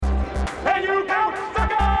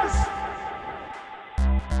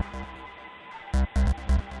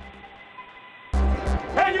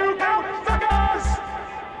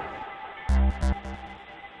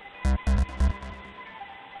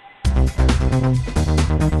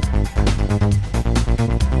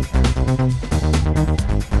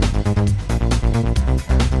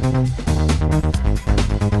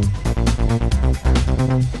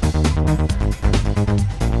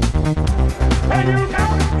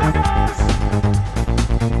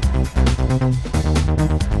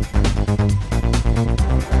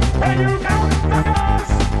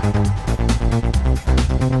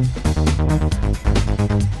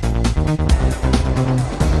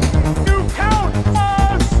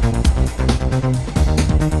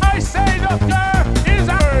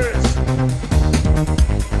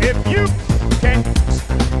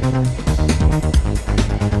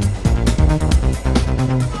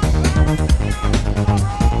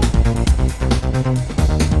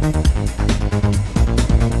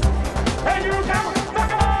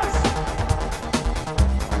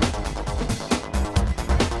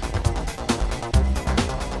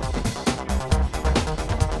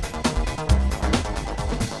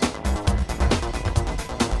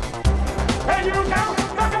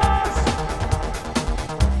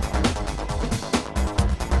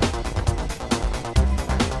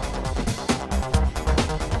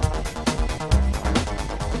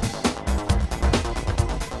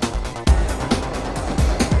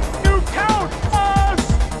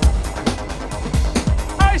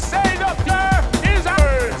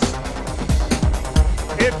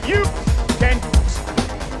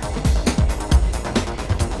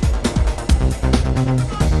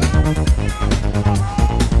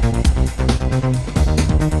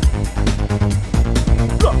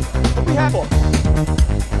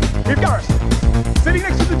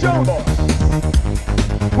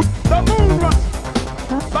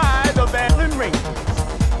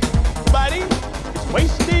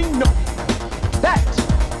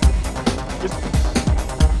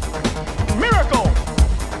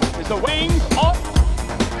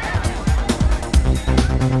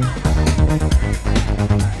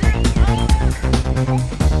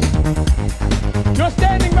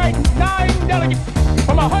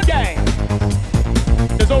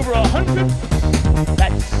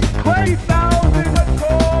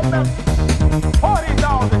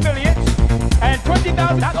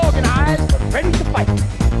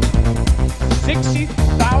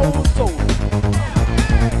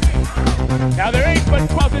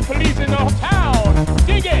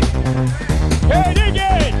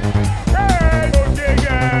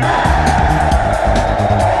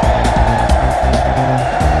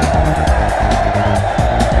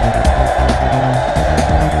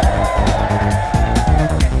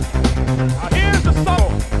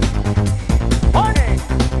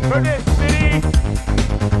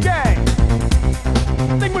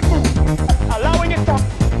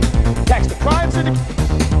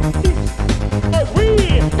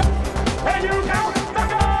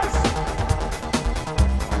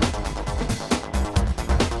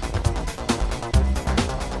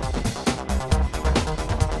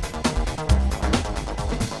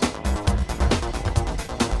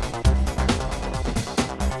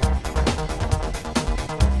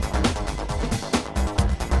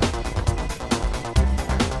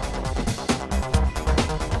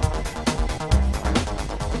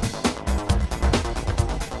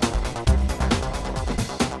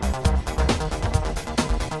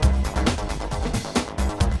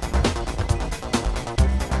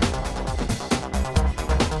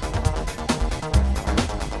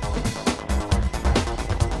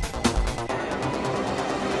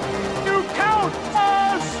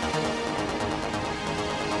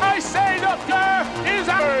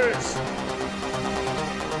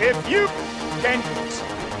If you can...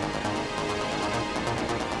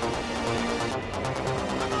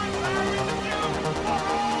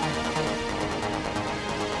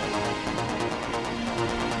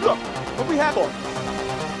 Look, what we have on.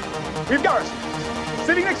 We've got us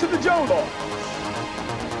sitting next to the Jones boys.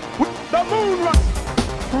 The moon runs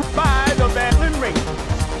by the Berlin ring.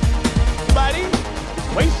 Somebody is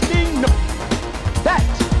wasting no... That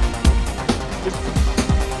is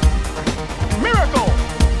miracle.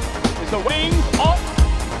 Is the wing off.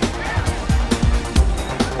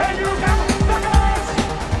 And you got suckers.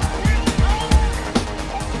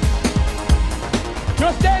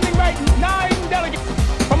 You're standing right 9 delegates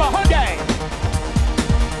from 100 gangs.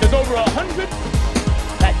 There's over 100.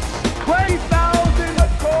 That's 20,000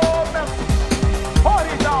 core members,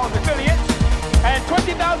 40,000 affiliates, and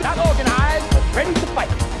 20,000 not organized but ready to fight.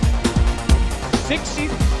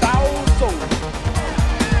 60,000 soldiers.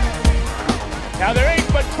 Now there ain't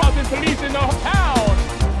but 1,000 police in the town.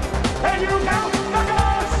 And you got